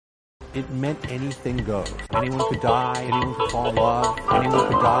it meant anything goes. Anyone could die, anyone could fall in love, anyone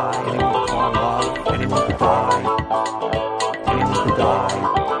could die, anyone could fall in love, anyone could die, anyone could die.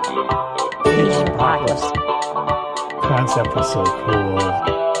 Age of Apocalypse. Concept was so cool.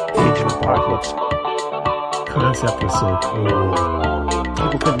 Age of Apocalypse. Concept was so cool.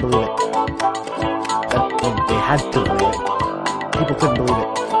 People couldn't believe it. They had to believe it. People couldn't believe it.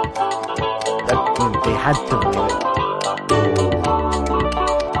 They had to believe it.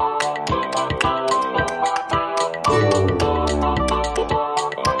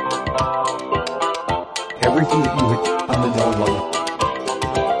 Everything that you hit on the known level.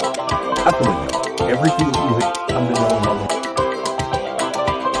 Out the window. Everything that you hit on the known level.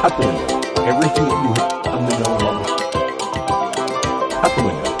 Out the window. Everything that you hit on the known level. Out the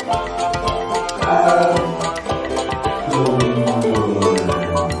window.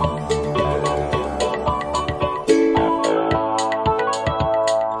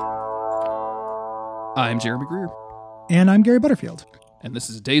 I'm Jeremy Greer. And I'm Gary Butterfield. And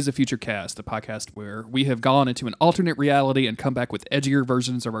this is Days of Future Cast, the podcast where we have gone into an alternate reality and come back with edgier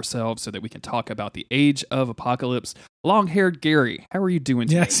versions of ourselves so that we can talk about the Age of Apocalypse. Long-haired Gary, how are you doing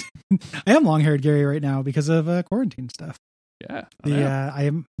today? Yes, I am long-haired Gary right now because of quarantine stuff. Yeah. I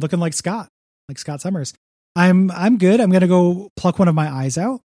am looking like Scott Summers. I'm good. I'm going to go pluck one of my eyes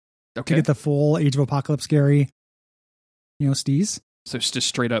out to get the full Age of Apocalypse Gary, steez. So it's just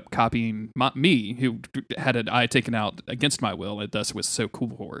straight up copying me, who had an eye taken out against my will, and thus was so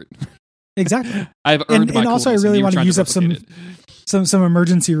cool for it. Exactly. I've earned my and also I coolness, really want to use up replicate some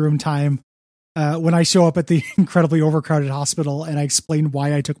emergency room time when I show up at the incredibly overcrowded hospital and I explain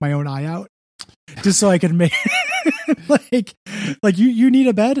why I took my own eye out, just so I could make like you need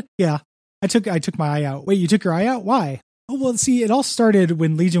a bed. Yeah, I took my eye out. Wait, you took your eye out? Why? Oh, well, see, it all started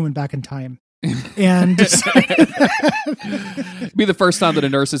when Legion went back in time. And be the first time that a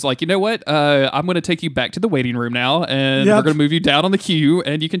nurse is like, you know what? I'm going to take you back to the waiting room now, and we're going to move you down on the queue,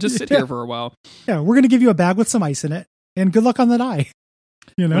 and you can just sit here for a while. Yeah, we're going to give you a bag with some ice in it, and good luck on that eye.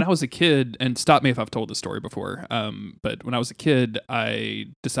 When I was a kid, and stop me if I've told this story before, but when I was a kid, I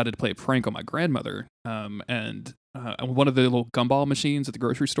decided to play a prank on my grandmother, and one of the little gumball machines at the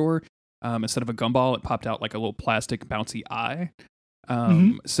grocery store, instead of a gumball, it popped out like a little plastic bouncy eye.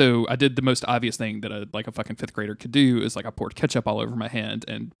 So I did the most obvious thing that a fucking fifth grader could do is I poured ketchup all over my hand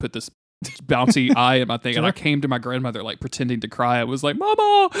and put this bouncy eye in my thing. Sure. And I came to my grandmother pretending to cry. I was like,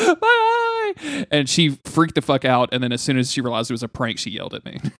 "Mama, my eye!" And she freaked the fuck out. And then as soon as she realized it was a prank, she yelled at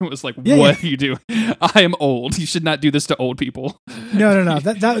me. It was like, "What are you doing? I am old. You should not do this to old people." No.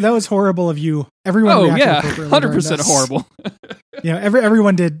 That was horrible of you. Everyone. 100% horrible.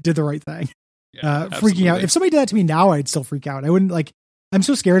 Everyone did the right thing. Yeah, freaking out. If somebody did that to me now, I'd still freak out. I wouldn't I'm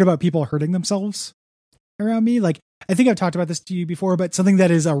so scared about people hurting themselves around me. I think I've talked about this to you before, but something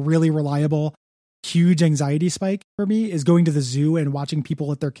that is a really reliable, huge anxiety spike for me is going to the zoo and watching people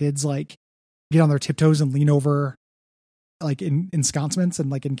let their kids get on their tiptoes and lean over in ensconcements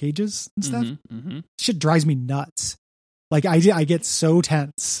and in cages and stuff. Shit drives me nuts. I get so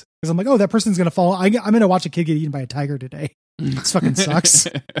tense because I'm like, oh, that person's going to fall. I'm going to watch a kid get eaten by a tiger today. This fucking sucks.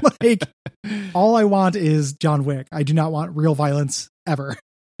 All I want is John Wick. I do not want real violence ever.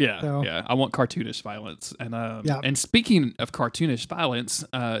 Yeah. I want cartoonish violence. And speaking of cartoonish violence,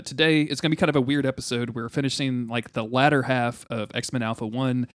 today it's going to be kind of a weird episode. We're finishing the latter half of X-Men Alpha 1,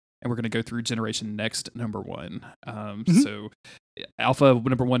 and we're going to go through Generation Next number 1. So Alpha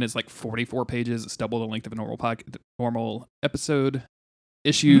number 1 is 44 pages. It's double the length of a normal episode.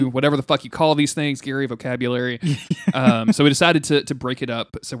 Issue, whatever the fuck you call these things, Gary, vocabulary. So we decided to break it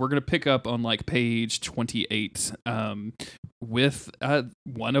up. So we're going to pick up on page 28 with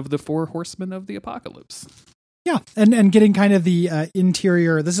one of the four horsemen of the apocalypse. Yeah, and getting kind of the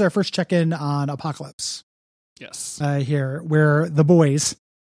interior. This is our first check-in on Apocalypse. Yes. Here, where the boys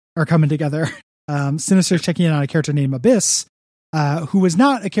are coming together. Sinister's checking in on a character named Abyss, who was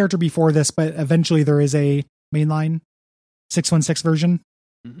not a character before this, but eventually there is a mainline 616 version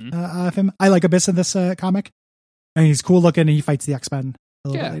of him. I like Abyss in this comic, and he's cool looking, and he fights the X-Men a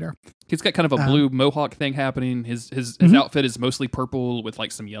little bit later. He's got kind of a blue mohawk thing happening. His outfit is mostly purple with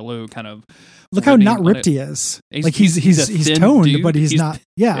some yellow kind of. Look how not ripped he is. He's toned, dude, but he's not.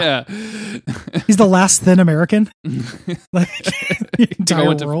 Yeah. He's the last thin American. The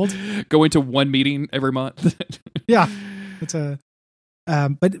entire world. Going to one meeting every month. Yeah, it's a.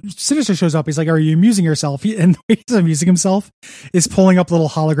 But Sinister shows up. He's like, "Are you amusing yourself?" And the way he's amusing himself is pulling up little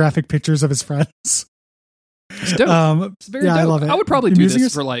holographic pictures of his friends. It's dope. It's very dope. I love it. I would probably do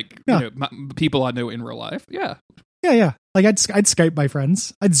this for people I know in real life. Yeah. I'd Skype my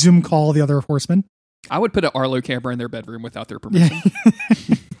friends. I'd Zoom call the other horsemen. I would put an Arlo camera in their bedroom without their permission.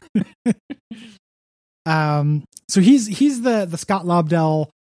 So he's the Scott Lobdell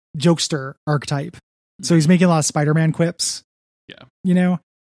jokester archetype. So he's making a lot of Spider-Man quips. Yeah. You know?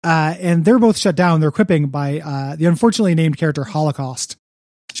 And they're both shut down. They're quipping by the unfortunately named character Holocaust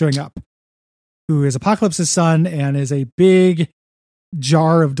showing up, who is Apocalypse's son and is a big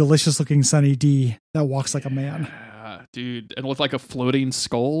jar of delicious looking Sunny D that walks like a man. Dude, and with like a floating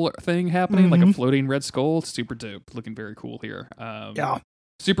skull thing happening, like a floating red skull. Super dope. Looking very cool here. Yeah.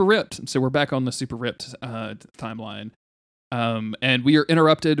 Super ripped. So we're back on the super ripped timeline. And we are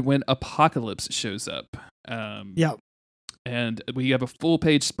interrupted when Apocalypse shows up. Yeah. And we have a full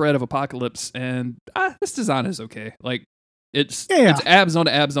page spread of Apocalypse, and this design is okay. Like it's abs on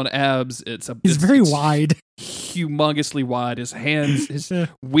abs on abs. He's very wide, humongously wide. His hands, his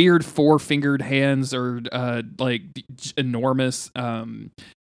weird 4-fingered hands are like enormous.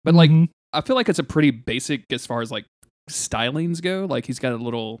 But like I feel like it's a pretty basic as far as like stylings go. Like he's got a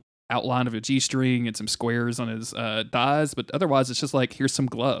little outline of a G-string and some squares on his thighs, but otherwise it's just like here's some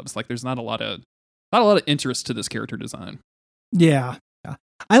gloves. Like there's not a lot of interest to this character design. Yeah.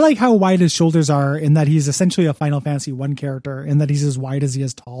 I like how wide his shoulders are in that he's essentially a Final Fantasy 1 character and that he's as wide as he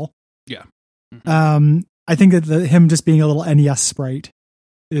is tall. Yeah. I think that him just being a little NES sprite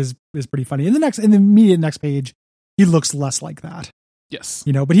is pretty funny. In the immediate next page, he looks less like that. Yes.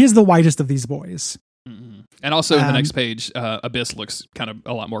 You know, but he is the widest of these boys. Mm-hmm. And also in the next page, Abyss looks kind of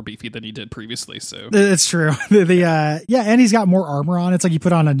a lot more beefy than he did previously. So it's true. And he's got more armor on. It's like he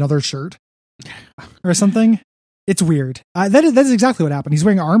put on another shirt or something. It's weird. That is exactly what happened. He's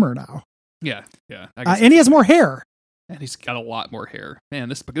wearing armor now. Yeah. And he has more hair. And he's got a lot more hair. Man,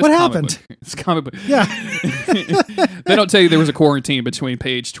 this what happened? This comic book. Yeah. They don't tell you there was a quarantine between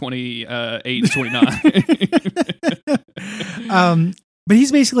page 28 and 29. But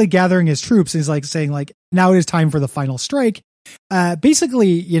he's basically gathering his troops. And he's like saying like, now it is time for the final strike. Basically,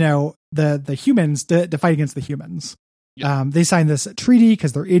 you know, the humans to fight against the humans. Yeah. They signed this treaty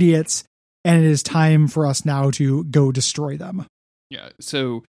because they're idiots. And it is time for us now to go destroy them. Yeah.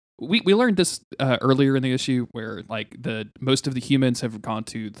 So we learned this earlier in the issue where like most of the humans have gone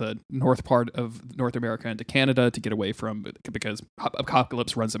to the north part of North America and to Canada to get away from because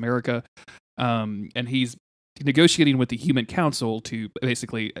Apocalypse runs America. And he's negotiating with the Human Council to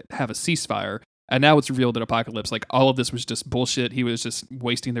basically have a ceasefire. And now it's revealed that Apocalypse, like all of this was just bullshit. He was just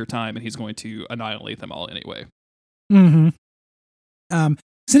wasting their time and he's going to annihilate them all anyway. Mm-hmm.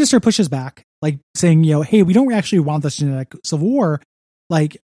 Sinister pushes back, like saying, you know, hey, we don't actually want this genetic civil war.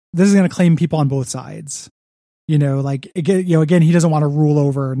 Like, this is going to claim people on both sides. You know, like, again, he doesn't want to rule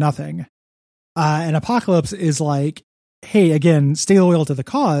over nothing. And Apocalypse is like, hey, again, stay loyal to the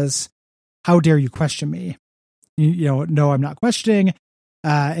cause. How dare you question me? You know, no, I'm not questioning.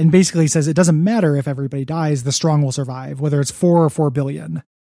 And basically says it doesn't matter if everybody dies, the strong will survive, whether it's 4 or 4 billion.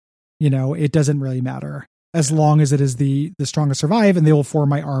 You know, it doesn't really matter. As long as it is the strongest survive, and they will form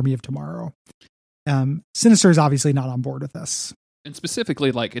my army of tomorrow. Sinister is obviously not on board with this. And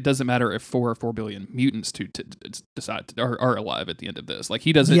specifically, like, it doesn't matter if 4 or 4 billion mutants to decide are alive at the end of this. Like,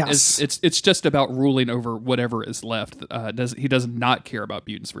 he doesn't. Yes. It's just about ruling over whatever is left. He does not care about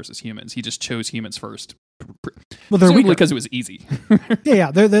mutants versus humans. He just chose humans first. Well, they're weaker because it was easy.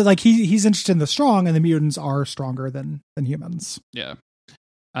 yeah. They're like he's interested in the strong, and the mutants are stronger than humans. Yeah.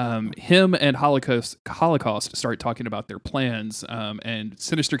 Him and Holocaust start talking about their plans, and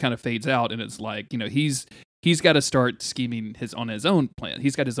Sinister kind of fades out, and it's like, you know, he's got to start scheming on his own plan.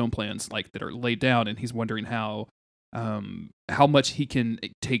 He's got his own plans like that are laid down, and he's wondering how much he can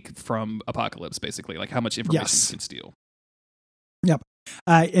take from Apocalypse, basically, like how much information he can steal. Yep.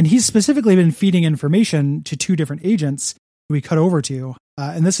 And he's specifically been feeding information to 2 different agents who we cut over to,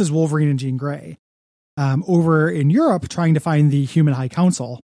 and this is Wolverine and Jean Grey. Over in Europe, trying to find the Human High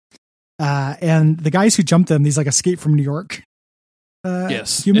Council. And the guys who jumped them, these like Escape from New York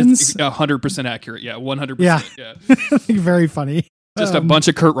yes, humans. 100% accurate. Yeah, 100%. Yeah. Very funny. Just a bunch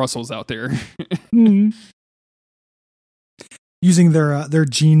of Kurt Russells out there. Using their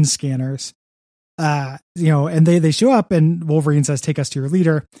gene scanners. You know, and they show up and Wolverine says, take us to your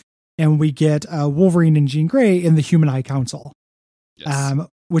leader. And we get Wolverine and Jean Grey in the Human High Council. Yes.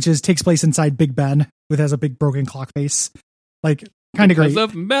 Which takes place inside Big Ben, which has a big broken clock face. Like, kind of great. Because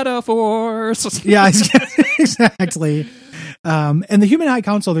of metaphors. Yeah, exactly. And the Human High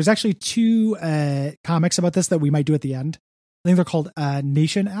Council, there's actually 2 comics about this that we might do at the end. I think they're called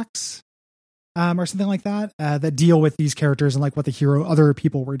Nation X or something like that, that deal with these characters and like what other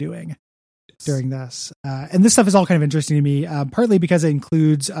people were doing during this. And this stuff is all kind of interesting to me, partly because it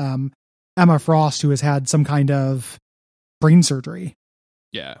includes Emma Frost, who has had some kind of brain surgery.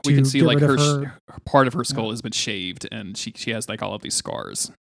 Yeah, we can see like her part of her skull has been shaved, and she has like all of these scars.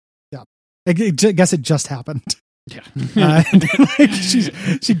 Yeah, I guess it just happened. Yeah. Like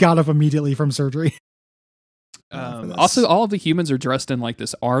she got up immediately from surgery. Also, all of the humans are dressed in like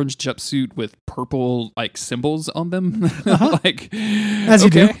this orange jumpsuit with purple like symbols on them. Like, As you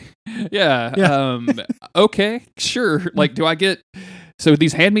do. Yeah. Okay, sure. Like, do I get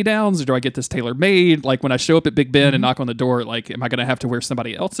these hand-me-downs, or do I get this tailor-made? Like, when I show up at Big Ben and knock on the door, like, am I going to have to wear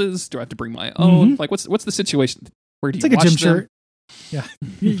somebody else's? Do I have to bring my own? Like, what's the situation? Where do you It's like a wash gym them? shirt. Yeah,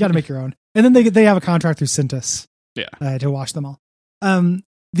 you got to make your own. And then they have a contract through Syntis. Yeah. To wash them all.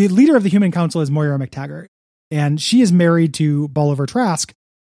 The leader of the Human Council is Moira McTaggart, and she is married to Bolivar Trask,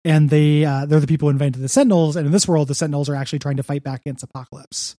 and they're the people who invented the Sentinels. And in this world, the Sentinels are actually trying to fight back against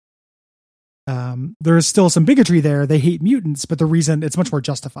Apocalypse. There is still some bigotry there. They hate mutants, but the reason it's much more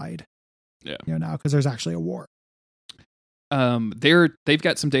justified. Yeah. Now because there's actually a war. They've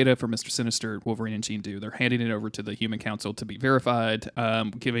got some data for Mr. Sinister, Wolverine, and Jean Do. They're handing it over to the Human Council to be verified,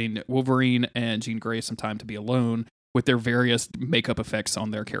 giving Wolverine and Jean Grey some time to be alone with their various makeup effects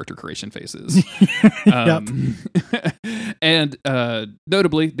on their character creation faces. And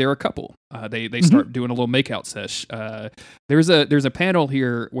notably, they're a couple. They start doing a little makeout sesh. There's a panel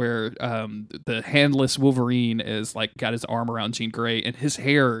here where the handless Wolverine is like got his arm around Jean Grey, and his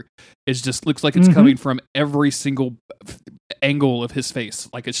hair is just looks like it's coming from every single angle of his face.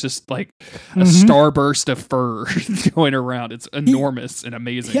 Like it's just like a starburst of fur going around. It's enormous and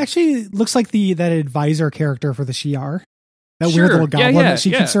amazing. He actually looks like that advisor character for the Shi'ar. That weird little goblin that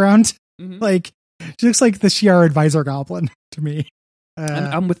she keeps around. Like, she looks like the Shi'ar advisor goblin to me.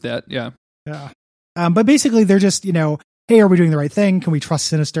 I'm with that. Yeah. Yeah. But basically they're just, hey, are we doing the right thing? Can we trust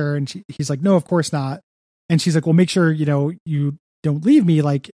Sinister? And he's like, no, of course not. And she's like, well, make sure, you don't leave me.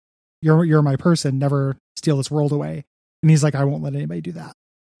 Like you're my person. Never steal this world away. And he's like, I won't let anybody do that.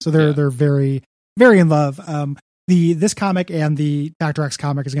 So they're very, very in love. This comic and the Dr. X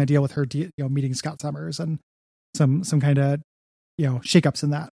comic is going to deal with her, meeting Scott Summers and some kind of, shakeups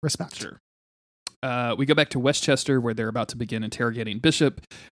in that respect. Sure. We go back to Westchester where they're about to begin interrogating Bishop.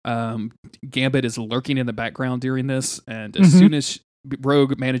 Gambit is lurking in the background during this, and as soon as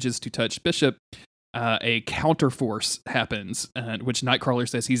Rogue manages to touch Bishop, a counterforce happens, which Nightcrawler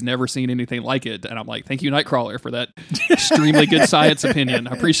says he's never seen anything like it. And I'm like, thank you, Nightcrawler, for that extremely good science opinion.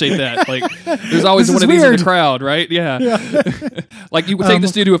 I appreciate that. Like, there's always one of these in the crowd, right? Yeah. Like, you take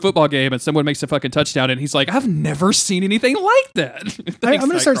this dude to a football game and someone makes a fucking touchdown and he's like, I've never seen anything like that. Thanks, I'm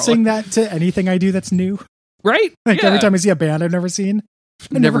going to start saying that to anything I do that's new. Right? Like every time I see a band I've never seen.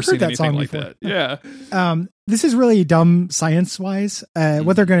 I've never heard that song like before. That. Yeah. This is really dumb science-wise.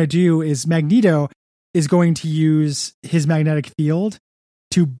 What they're going to do is Magneto is going to use his magnetic field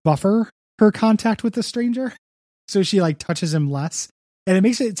to buffer her contact with the stranger. So she like touches him less. And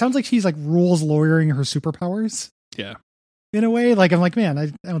it sounds like she's like rules lawyering her superpowers. Yeah. In a way, like, I'm like, man,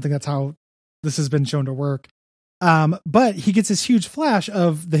 I don't think that's how this has been shown to work. But he gets this huge flash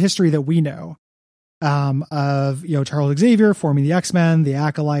of the history that we know, of, Charles Xavier forming the X-Men, the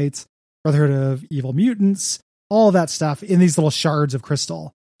Acolytes, Brotherhood of Evil Mutants, all that stuff in these little shards of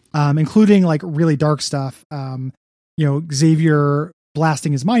crystal. Including like really dark stuff, Xavier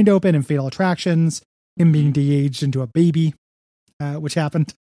blasting his mind open in Fatal Attractions, him being de-aged into a baby, which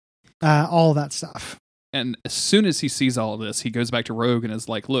happened, all that stuff. And as soon as he sees all of this, he goes back to Rogue and is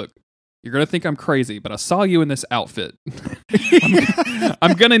like, look, you're going to think I'm crazy, but I saw you in this outfit.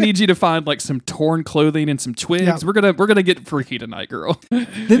 I'm going to need you to find like some torn clothing and some twigs. Yeah. We're going to get freaky tonight, girl.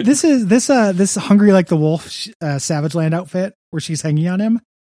 This Hungry Like the Wolf Savage Land outfit where she's hanging on him.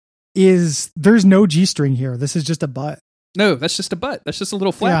 There's no G-string here. This is just a butt. No, that's just a butt. That's just a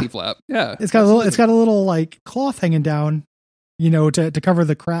little flappy flap. Yeah. It's got a little like cloth hanging down, to cover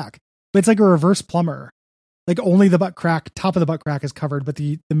the crack. But it's like a reverse plumber. Like only the butt crack, top of the butt crack is covered, but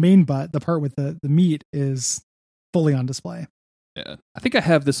the main butt, the part with the meat, is fully on display. Yeah. I think I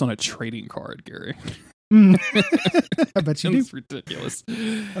have this on a trading card, Gary. I bet you do. It's ridiculous.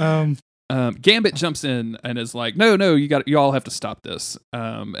 Gambit jumps in and is like, no, you all have to stop this.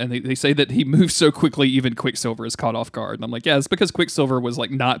 And they say that he moves so quickly, even Quicksilver is caught off guard. And I'm like, yeah, it's because Quicksilver was like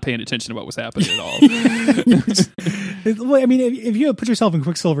not paying attention to what was happening at all. Well, I mean, if you put yourself in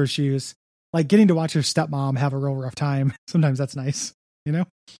Quicksilver's shoes, like getting to watch your stepmom have a real rough time, sometimes that's nice,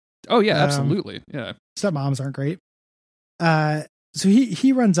 Oh yeah, absolutely. Yeah. Stepmoms aren't great. So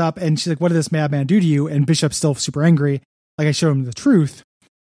he runs up and she's like, what did this madman do to you? And Bishop's still super angry. Like, I showed him the truth.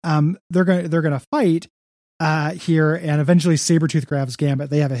 They're gonna fight here, and eventually Sabretooth grabs Gambit.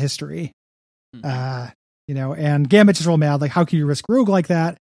 They have a history, and Gambit's just real mad. Like, how can you risk Rogue like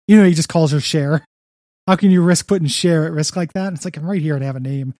that? He just calls her Cher. How can you risk putting Cher at risk like that? And it's like, I'm right here and I have a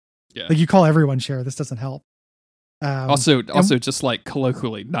name. Yeah. Like, you call everyone Cher. This doesn't help. Also, just like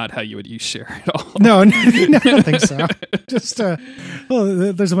colloquially, not how you would use share at all. No, I don't think so. Just,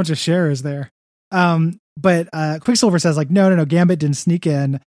 well, there's a bunch of sharers there. But Quicksilver says like, no, Gambit didn't sneak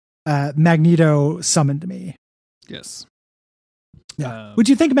in. Magneto summoned me. Yes. Yeah. Would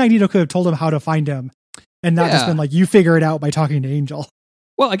you think Magneto could have told him how to find him and not just been like, you figure it out by talking to Angel?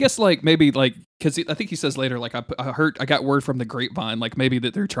 Well, I guess like maybe like, because I think he says later, like I got word from the grapevine, like maybe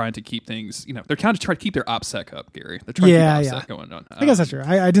that they're trying to keep things, they're kind of trying to keep their OPSEC up, Gary. They're trying to keep OPSEC going on. I guess that's true.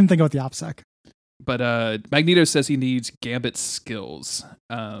 I didn't think about the OPSEC. But Magneto says he needs Gambit's skills.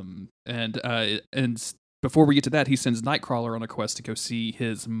 And before we get to that, he sends Nightcrawler on a quest to go see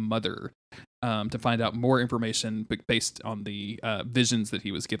his mother to find out more information based on the visions that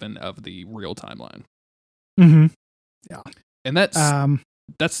he was given of the real timeline. Mm-hmm. Yeah. And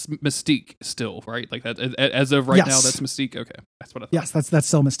that's Mystique still, right? Like that as of right now, that's Mystique. Okay, that's what I thought. Yes, that's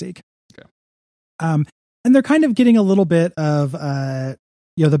still Mystique. Okay. And they're kind of getting a little bit of the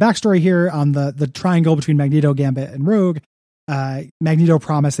backstory here on the triangle between Magneto, Gambit, and Rogue. Magneto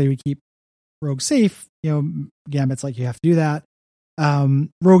promised they would keep Rogue safe. Gambit's like, you have to do that.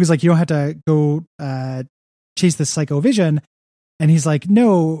 Rogue is like, you don't have to go chase this Psycho Vision, and he's like,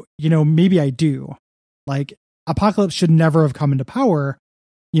 no, maybe I do. Like, Apocalypse should never have come into power.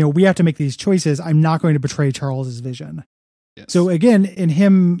 We have to make these choices. I'm not going to betray Charles's vision. Yes. So again, in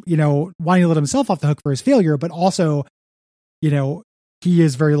him, wanting to let himself off the hook for his failure, but also, he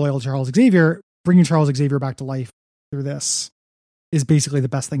is very loyal to Charles Xavier. Bringing Charles Xavier back to life through this is basically the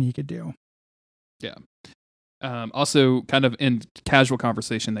best thing he could do. Yeah. Also, kind of in casual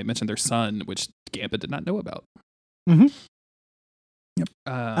conversation, they mentioned their son, which Gambit did not know about. Mm-hmm.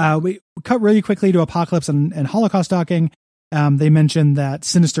 Yep. We cut really quickly to Apocalypse and Holocaust docking. They mentioned that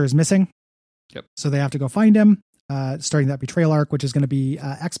Sinister is missing. Yep. So they have to go find him, starting that betrayal arc, which is going to be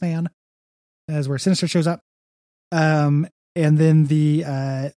X-Man, as where Sinister shows up. And then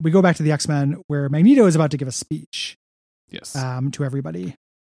we go back to the X-Men where Magneto is about to give a speech. Yes. To everybody.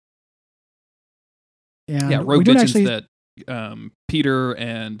 And Rogue mentions that Peter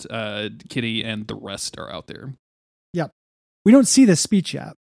and Kitty and the rest are out there. Yep. We don't see this speech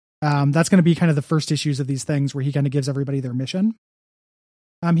yet. That's going to be kind of the first issues of these things where he kind of gives everybody their mission.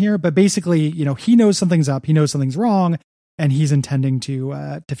 Here, but basically, he knows something's up, he knows something's wrong, and he's intending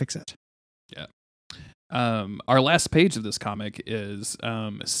to fix it. Yeah. Our last page of this comic is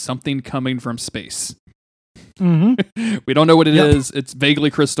something coming from space. Mm-hmm. We don't know what it is. It's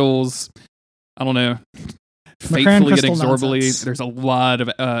vaguely crystals. I don't know. Fatefully and inexorably. Nonsense. There's a lot of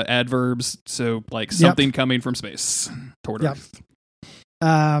adverbs. So like something coming from space toward Earth.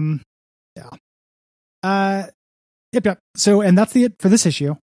 Yep. So, and that's it for this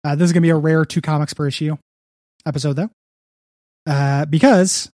issue. This is going to be a rare 2 comics per issue episode though.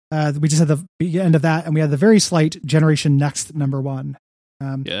 Because we just had the end of that and we had the very slight Generation Next #1.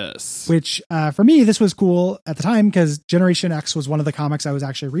 Yes. Which, for me, this was cool at the time because Generation X was one of the comics I was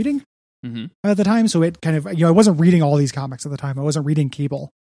actually reading at the time. So it kind of, I wasn't reading all these comics at the time. I wasn't reading Cable,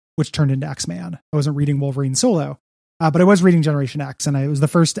 which turned into X-Man. I wasn't reading Wolverine Solo, but I was reading Generation X, and it was the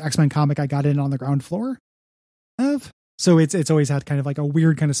first X-Men comic I got in on the ground floor of. So it's always had kind of like a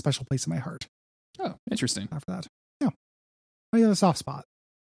weird kind of special place in my heart. Oh, interesting. For that. Yeah. I have a soft spot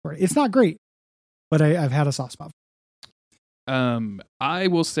for it. It's not great, but I've had a soft spot. I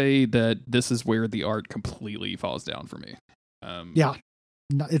will say that this is where the art completely falls down for me. Yeah.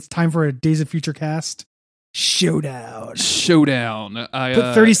 It's time for a Days of Future Cast showdown.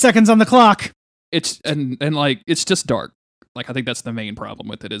 Put 30 seconds on the clock. It's and like it's just dark. Like I think that's the main problem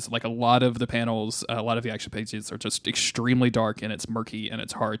with it is like a lot of the panels, a lot of the action pages are just extremely dark and it's murky and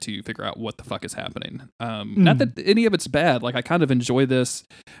it's hard to figure out what the fuck is happening. Not that any of it's bad. Like I kind of enjoy this.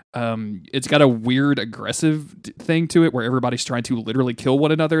 It's got a weird aggressive thing to it where everybody's trying to literally kill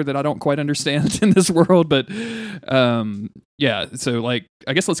one another that I don't quite understand in this world. But yeah, so like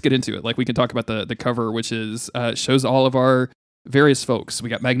I guess let's get into it. Like we can talk about the cover, which is shows all of our various folks. We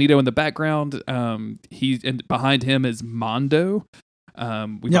got Magneto in the background. And behind him is Mondo.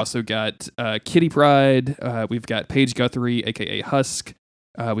 We've also got Kitty Pryde. We've got Paige Guthrie, aka Husk.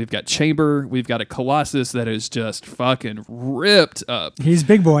 We've got Chamber. We've got a Colossus that is just fucking ripped up. He's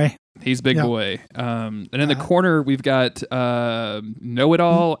big boy. Boy. And in the corner we've got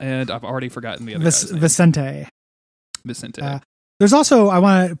Know-It-All, and I've already forgotten the other guy's name. Vicente. There's also, I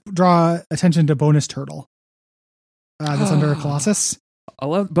want to draw attention to Bonus Turtle. That's under Colossus. I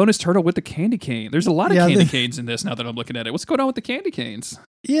love Bonus Turtle with the candy cane. There's a lot of candy canes in this now that I'm looking at it. What's going on with the candy canes?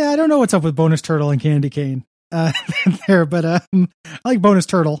 Yeah, I don't know what's up with Bonus Turtle and candy cane there, but I like Bonus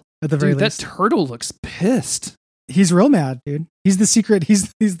Turtle at the very least. That turtle looks pissed. He's real mad, dude. He's the secret.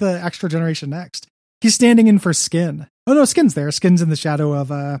 He's the extra Generation Next. He's standing in for Skin. Oh no, Skin's there. Skin's in the shadow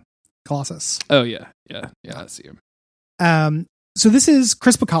of Colossus. Oh yeah. I see him. So this is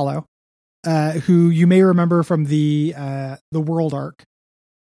Chris Bacalo, who you may remember from the World arc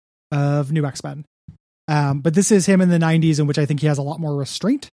of New X-Men. But this is him in the 90s, in which I think he has a lot more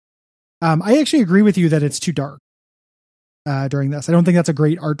restraint. I actually agree with you that it's too dark during this. I don't think that's a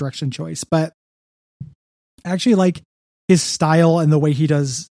great art direction choice, but I actually like his style and the way he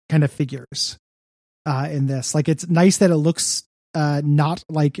does kind of figures in this. Like, it's nice that it looks not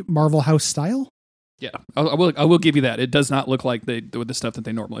like Marvel House style. Yeah, I will give you that. It does not look like the stuff that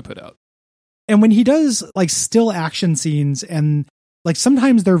they normally put out. And when he does like still action scenes, and like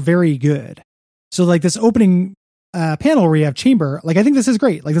sometimes they're very good. So like this opening panel where you have Chamber, like I think this is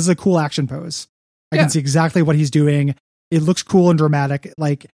great. Like this is a cool action pose. I can see exactly what he's doing. It looks cool and dramatic.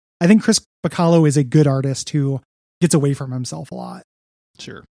 Like I think Chris Bacalo is a good artist who gets away from himself a lot.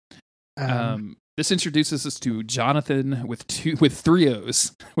 Sure. This introduces us to Jonathan with 3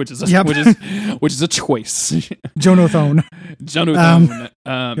 O's, which is a choice. Jonathon. Jonathan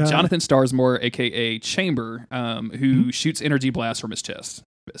Starsmore, aka Chamber, who shoots energy blasts from his chest,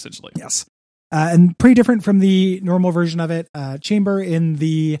 essentially. Yes. And pretty different from the normal version of it. Chamber in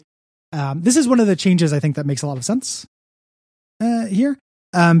the this is one of the changes I think that makes a lot of sense here.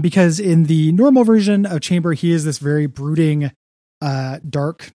 Because in the normal version of Chamber, he is this very brooding,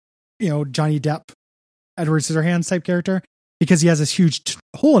 dark, Johnny Depp, Edward Scissorhands type character, because he has this huge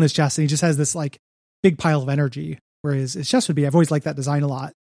hole in his chest and he just has this like big pile of energy, whereas his chest would be. I've always liked that design a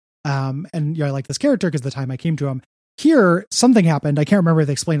lot. And I like this character because the time I came to him. Here, something happened. I can't remember if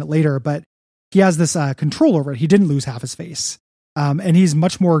they explain it later, but he has this control over it. He didn't lose half his face. And he's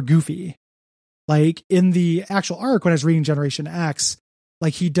much more goofy. Like in the actual arc, when I was reading Generation X,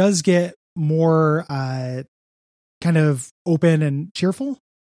 like he does get more kind of open and cheerful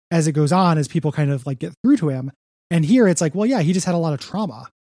as it goes on, as people kind of like get through to him. And here it's like, well, yeah, he just had a lot of trauma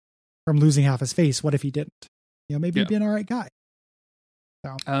from losing half his face. What if he didn't? Maybe he'd be an all right guy.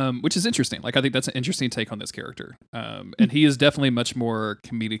 So. Which is interesting. Like, I think that's an interesting take on this character. And he is definitely much more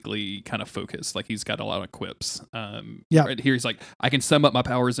comedically kind of focused. Like, he's got a lot of quips. Right here, he's like, I can sum up my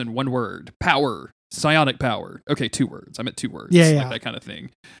powers in one word. Power. Psionic power. Okay, 2 words. I meant 2 words. Yeah. Like that kind of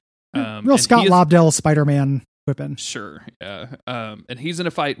thing. Real Scott Lobdell Spider-Man whipping. Sure. Yeah. And he's in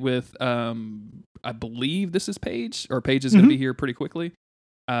a fight with, I believe this is Paige, or Paige is going to be here pretty quickly.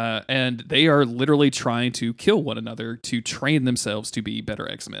 And they are literally trying to kill one another to train themselves to be better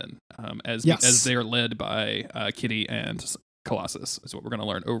X-Men, as they are led by Kitty and Colossus, is what we're going to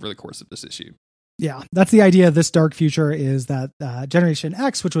learn over the course of this issue. Yeah, that's the idea of this dark future, is that Generation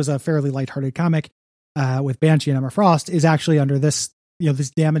X, which was a fairly lighthearted comic with Banshee and Emma Frost, is actually under this,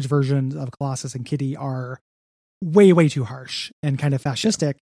 this damaged version of Colossus and Kitty are way, way too harsh and kind of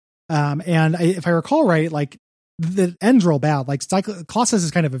fascistic. And if I recall right, like, the end's real bad. Like Colossus is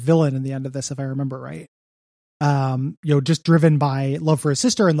kind of a villain in the end of this, if I remember right. Just driven by love for his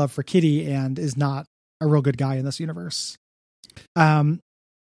sister and love for Kitty, and is not a real good guy in this universe.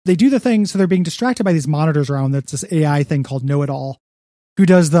 They do the thing, so they're being distracted by these monitors around. That's this AI thing called Know It All, who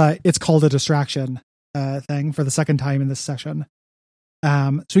does it's called a distraction thing for the second time in this session.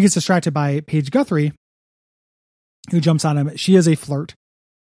 So he gets distracted by Paige Guthrie, who jumps on him. She is a flirt.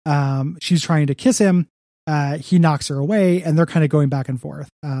 She's trying to kiss him. He knocks her away, and they're kind of going back and forth.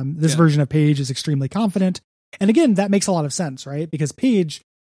 This version of Paige is extremely confident. And again, that makes a lot of sense, right? Because Paige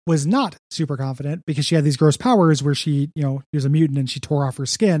was not super confident because she had these gross powers where she, was a mutant and she tore off her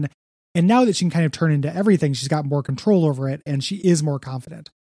skin. And now that she can kind of turn into everything, she's got more control over it, and she is more confident.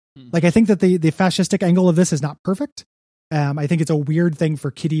 Like, I think that the fascistic angle of this is not perfect. I think it's a weird thing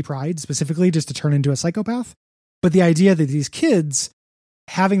for Kitty Pryde specifically, just to turn into a psychopath. But the idea that these kids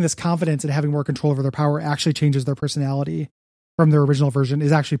having this confidence and having more control over their power actually changes their personality from their original version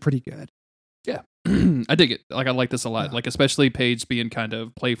is actually pretty good. Yeah. I dig it. Like, I like this a lot. Like, especially Paige being kind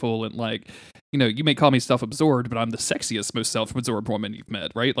of playful and like, you may call me self-absorbed, but I'm the sexiest, most self-absorbed woman you've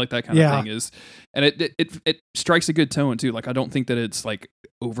met, right? Like that kind of thing is, and it strikes a good tone too. Like, I don't think that it's like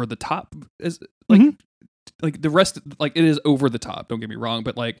over the top is like, like the rest, like it is over the top. Don't get me wrong,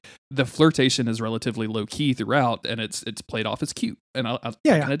 but like the flirtation is relatively low key throughout, and it's played off as cute, and I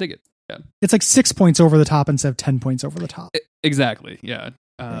kind of dig it. Yeah, it's like 6 points over the top instead of 10 points over the top. Exactly. Yeah.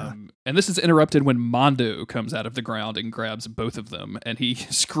 And this is interrupted when Mondo comes out of the ground and grabs both of them, and he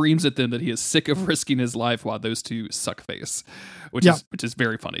screams at them that he is sick of risking his life while those two suck face, which is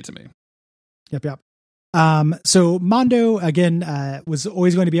very funny to me. Yep. So Mondo, again, was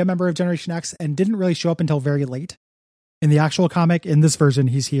always going to be a member of Generation X and didn't really show up until very late in the actual comic. In this version,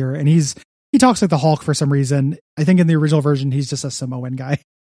 he's here, and he talks like the Hulk for some reason. I think in the original version, he's just a Samoan guy.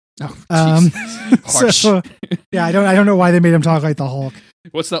 Oh, Um, Harsh. so yeah, I don't know why they made him talk like the Hulk.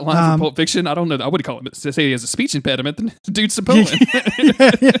 What's that line from Pulp Fiction? I don't know. I would call him to say he has a speech impediment. Then dude's a Poland.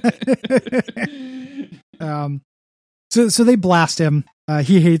 So they blast him.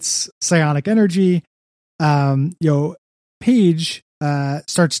 He hates psionic energy. Paige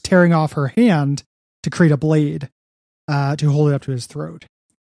starts tearing off her hand to create a blade to hold it up to his throat.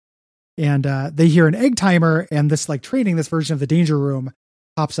 And they hear an egg timer, and this training, this version of the danger room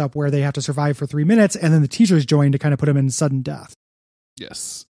pops up where they have to survive for 3 minutes, and then the teachers join to kind of put him in sudden death.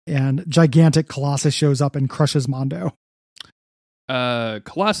 Yes. And gigantic Colossus shows up and crushes Mondo.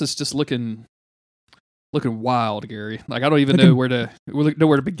 Colossus just looking wild, Gary. Like I don't even know where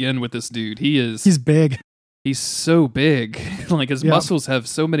to begin with this dude. He's big. He's so big. Like his muscles have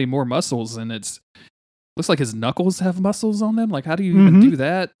so many more muscles, and looks like his knuckles have muscles on them. Like how do you even do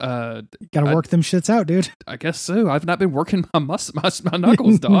that? Gotta work them shits out, dude. I guess so. I've not been working my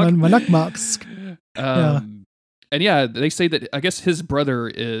knuckles, dog. my knuckles. And yeah, they say that I guess his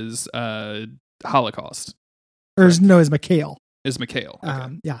brother is Holocaust. Or no, is Mikhail. Is Mikhail.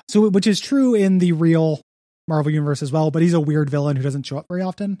 Okay. Yeah. So which is true in the real Marvel universe as well, but he's a weird villain who doesn't show up very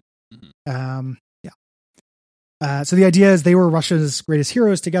often. Mm-hmm. So the idea is they were Russia's greatest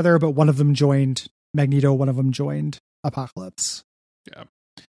heroes together, but one of them joined Magneto, one of them joined Apocalypse. Yeah.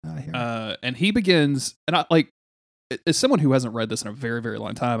 And he begins, and I as someone who hasn't read this in a very, very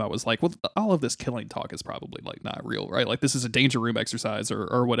long time, I was like, well, all of this killing talk is probably not real, right? Like this is a danger room exercise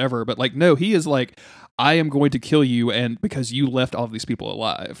or whatever. But no, he is like, I am going to kill you, and because you left all of these people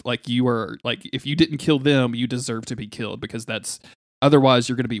alive, you are if you didn't kill them, you deserve to be killed because otherwise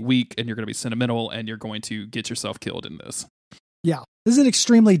you're going to be weak and you're going to be sentimental and you're going to get yourself killed in this. Yeah, this is an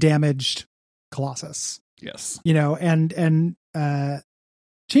extremely damaged Colossus. Yes, and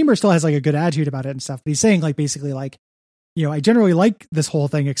Chamber still has a good attitude about it and stuff, but he's saying basically I generally like this whole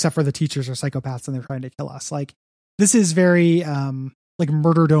thing except for the teachers are psychopaths and they're trying to kill us. This is very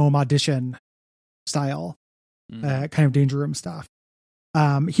Murder Dome audition style kind of danger room stuff.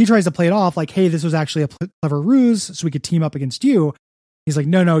 He tries to play it off hey, this was actually a clever ruse so we could team up against you. He's like,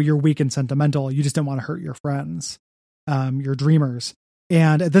 no, you're weak and sentimental. You just didn't want to hurt your friends, your dreamers.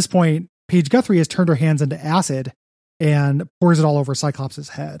 And at this point, Paige Guthrie has turned her hands into acid and pours it all over Colossus's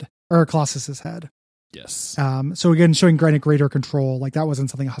head. Yes. So again, showing greater control. That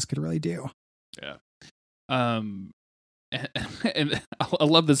wasn't something Husk could really do. Yeah. And I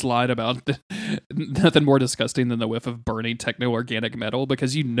love this line about nothing more disgusting than the whiff of burning techno-organic metal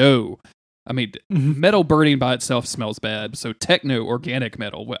because metal burning by itself smells bad. So techno-organic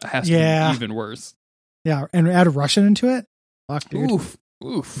metal has to be even worse. Yeah. And add Russian into it. Fuck, dude. Oof.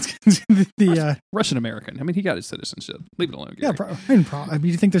 The Russian American. He got his citizenship. Leave it alone. Gary. Yeah, do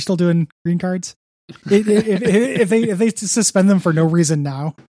you think they're still doing green cards? if they suspend them for no reason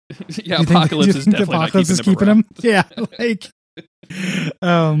now? Yeah, Apocalypse is definitely Apocalypse not is keeping them. Yeah,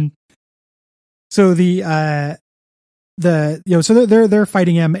 So so they're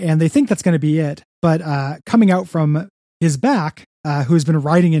fighting him and they think that's going to be it, but coming out from his back, who's been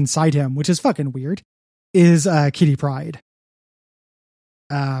riding inside him, which is fucking weird, is Kitty Pryde.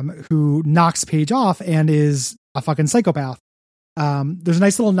 Who knocks Paige off and is a fucking psychopath. There's a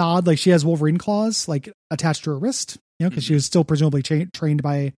nice little nod, she has Wolverine claws attached to her wrist, because she was still presumably trained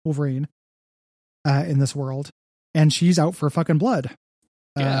by Wolverine in this world, and she's out for fucking blood.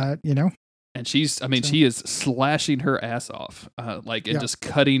 And she is slashing her ass off, and just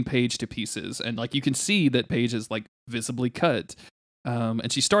cutting Paige to pieces, and you can see that Paige is visibly cut.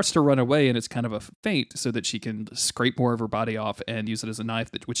 And she starts to run away, and it's kind of a feint so that she can scrape more of her body off and use it as a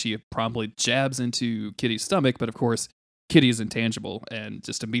knife, which she promptly jabs into Kitty's stomach. But of course, Kitty is intangible and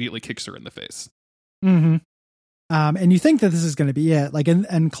just immediately kicks her in the face. Mm-hmm. And you think that this is going to be it.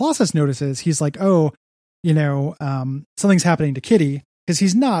 And Colossus notices, he's like, oh, something's happening to Kitty, because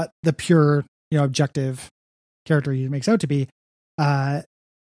he's not the pure, objective character he makes out to be. At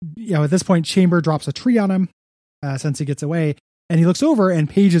this point, Chamber drops a tree on him since he gets away. And he looks over and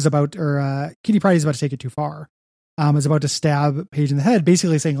Kitty Pryde is about to take it too far. Is about to stab Paige in the head,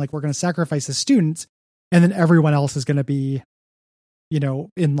 basically saying we're going to sacrifice the students and then everyone else is going to be,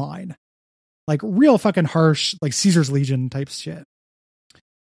 in line. Real fucking harsh, Caesar's Legion type shit.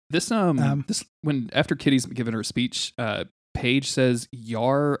 This when after Kitty's given her speech, Paige says,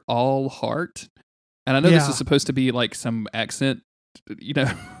 "Yar all heart," and I know this is supposed to be some accent,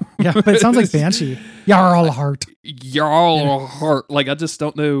 Yeah, but it sounds like Banshee. Jarl Heart. Jarl Heart. I just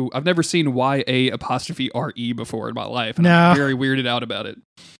don't know. I've never seen YA''RE before in my life. And I'm very weirded out about it.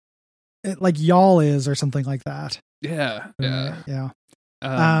 Y'all is or something like that. Yeah.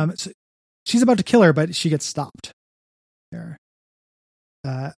 So she's about to kill her, but she gets stopped there.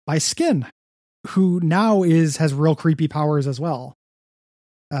 by Skin, who now has real creepy powers as well.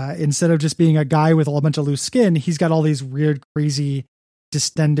 Instead of just being a guy with a whole bunch of loose skin, he's got all these weird, crazy,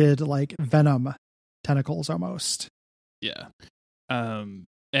 distended, like venom tentacles almost. Yeah.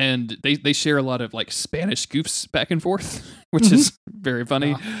 And they share a lot of like Spanish goofs back and forth, which is very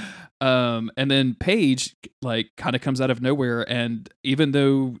funny. And then Paige like kind of comes out of nowhere, and even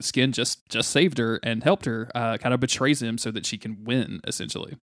though Skin just saved her and helped her, kind of betrays him so that she can win,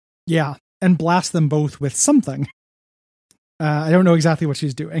 essentially. Yeah, and blast them both with something. I don't know exactly what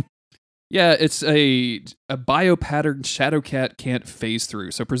she's doing. Yeah, it's a biopattern Shadowcat can't phase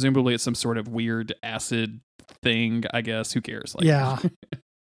through. So presumably it's some sort of weird acid thing, I guess. Who cares? Like, yeah.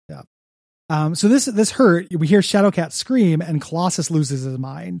 So this hurt. We hear Shadowcat scream, and Colossus loses his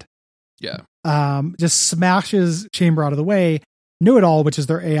mind. Yeah. Just smashes Chamber out of the way. Know-It-All, which is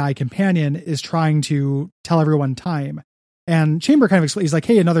their AI companion, is trying to tell everyone time. And Chamber kind of explains, he's like,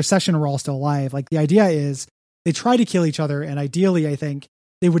 hey, another session, we're all still alive. Like, the idea is they try to kill each other, and ideally, I think,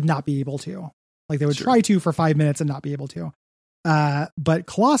 they would not be able to. Like, they would try to for 5 minutes and not be able to. But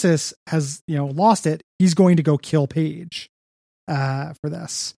Colossus has, lost it. He's going to go kill Paige for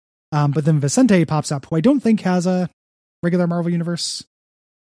this. But then Vicente pops up, who I don't think has a regular Marvel Universe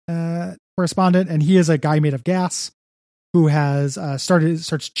correspondent, and he is a guy made of gas who has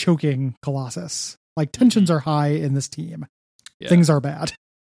starts choking Colossus. Like, tensions are high in this team. Yeah. Things are bad.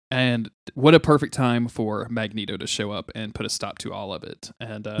 And what a perfect time for Magneto to show up and put a stop to all of it.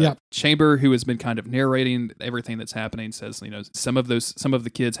 And Chamber, who has been kind of narrating everything that's happening, says, some of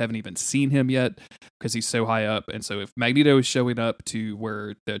the kids haven't even seen him yet because he's so high up. And so if Magneto is showing up to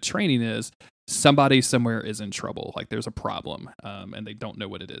where the training is, somebody somewhere is in trouble. Like, there's a problem, and they don't know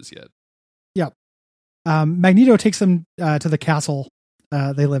what it is yet. Yep. Magneto takes them to the castle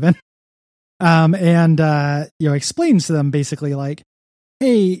they live in, and explains to them basically like,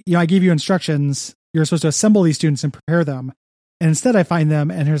 hey, I gave you instructions. You're supposed to assemble these students and prepare them. And instead I find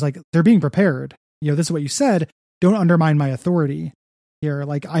them, and here's like, they're being prepared. This is what you said. Don't undermine my authority here.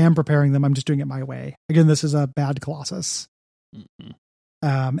 Like, I am preparing them. I'm just doing it my way. Again, this is a bad Colossus.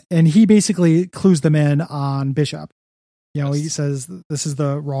 Mm-hmm. And he basically clues them in on Bishop. He says, this is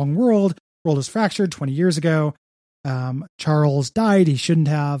the wrong world. World is fractured 20 years ago. Charles died. He shouldn't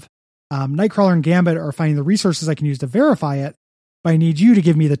have. Nightcrawler and Gambit are finding the resources I can use to verify it. But I need you to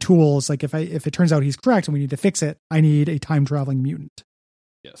give me the tools. Like, if it turns out he's correct and we need to fix it, I need a time traveling mutant.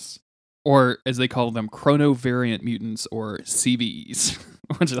 Yes. Or as they call them, chrono variant mutants, or CVs,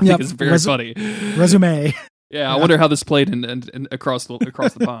 which I think is very funny. Resume. Yeah, I wonder how this played in across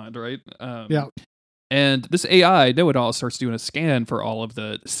the pond, right? Yeah. And this AI Know-It-All starts doing a scan for all of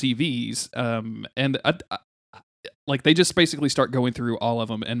the CVs, and like, they just basically start going through all of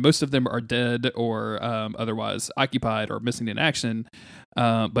them, and most of them are dead or otherwise occupied or missing in action.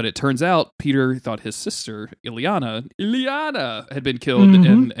 But it turns out Peter thought his sister Illyana had been killed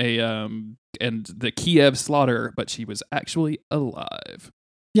in the Kiev slaughter, but she was actually alive.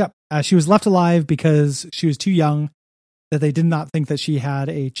 Yep, she was left alive because she was too young, that they did not think that she had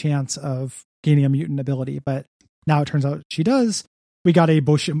a chance of gaining a mutant ability. But now it turns out she does. We got a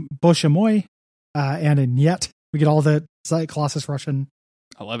Boshemoy and a Niet. We get all the Colossus Russian.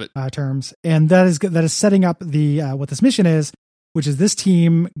 I love it. Terms, and that is setting up the what this mission is, which is this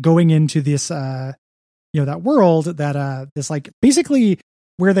team going into this that world that this, like, basically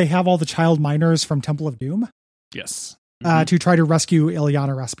where they have all the child miners from Temple of Doom. Yes. To try to rescue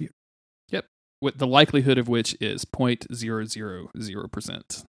Illyana Rasputin. Yep. With the likelihood of which is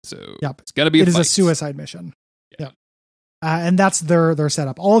 0.000%. So it's got to be. It is a suicide mission. Yeah. And that's their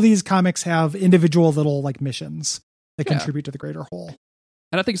setup. All these comics have individual little, like, missions that contribute to the greater whole.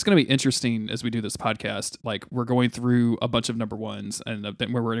 And I think it's going to be interesting as we do this podcast. Like, we're going through a bunch of number ones, and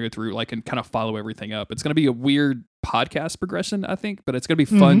then we're going to go through, like, and kind of follow everything up. It's going to be a weird podcast progression, I think, but it's going to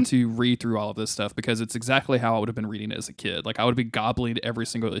be fun to read through all of this stuff because it's exactly how I would have been reading it as a kid. Like, I would be gobbling every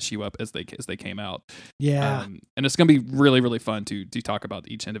single issue up as they came out. Yeah. And it's going to be really, really fun to talk about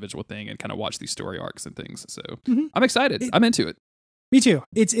each individual thing and kind of watch these story arcs and things. So I'm excited. I'm into it. Me too.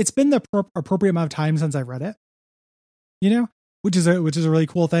 It's been the appropriate amount of time since I've read it, which is a really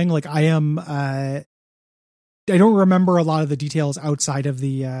cool thing. Like, I don't remember a lot of the details outside of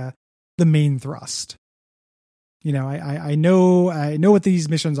the main thrust. I know what these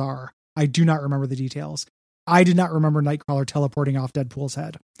missions are. I do not remember the details. I did not remember Nightcrawler teleporting off Deadpool's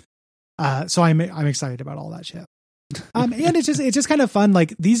head. So I'm excited about all that shit. And it's just kind of fun.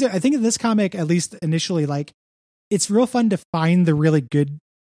 Like, I think in this comic, at least initially, like, it's real fun to find the really good,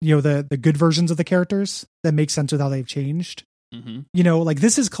 the good versions of the characters that make sense with how they've changed. Like,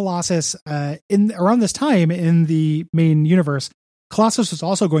 this is Colossus in around this time in the main universe. Colossus was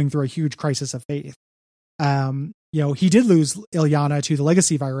also going through a huge crisis of faith. He did lose Ilyana to the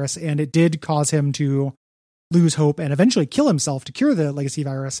legacy virus, and it did cause him to lose hope and eventually kill himself to cure the legacy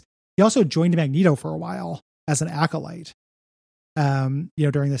virus. He also joined Magneto for a while as an acolyte,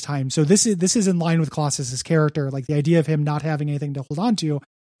 during this time. So this is in line with Colossus's character, like the idea of him not having anything to hold on to,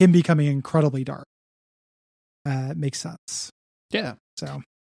 him becoming incredibly dark. Makes sense. Yeah. So,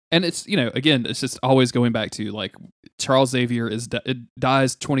 and it's, again, it's just always going back to like Charles Xavier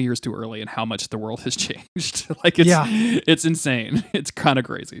dies 20 years too early and how much the world has changed. Like it's insane. It's kind of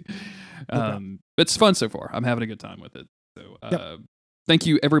crazy. It's fun so far. I'm having a good time with it. So, thank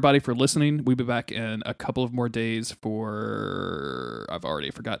you everybody for listening. We'll be back in a couple of more days for, I've already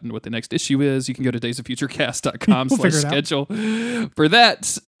forgotten what the next issue is. You can go to daysoffuturecast.com/schedule for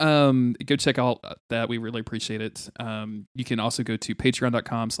that. Go check out that. We really appreciate it. You can also go to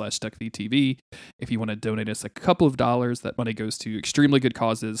patreon.com/StuckVTV. If you want to donate us a couple of dollars, that money goes to extremely good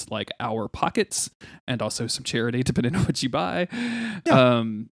causes like our pockets and also some charity, depending on what you buy. Yeah.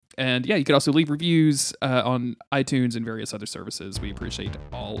 And you can also leave reviews on iTunes and various other services. We appreciate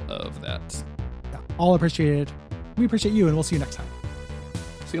all of that. Yeah, all appreciated. We appreciate you, and we'll see you next time.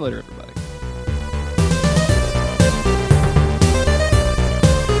 See you later, everybody.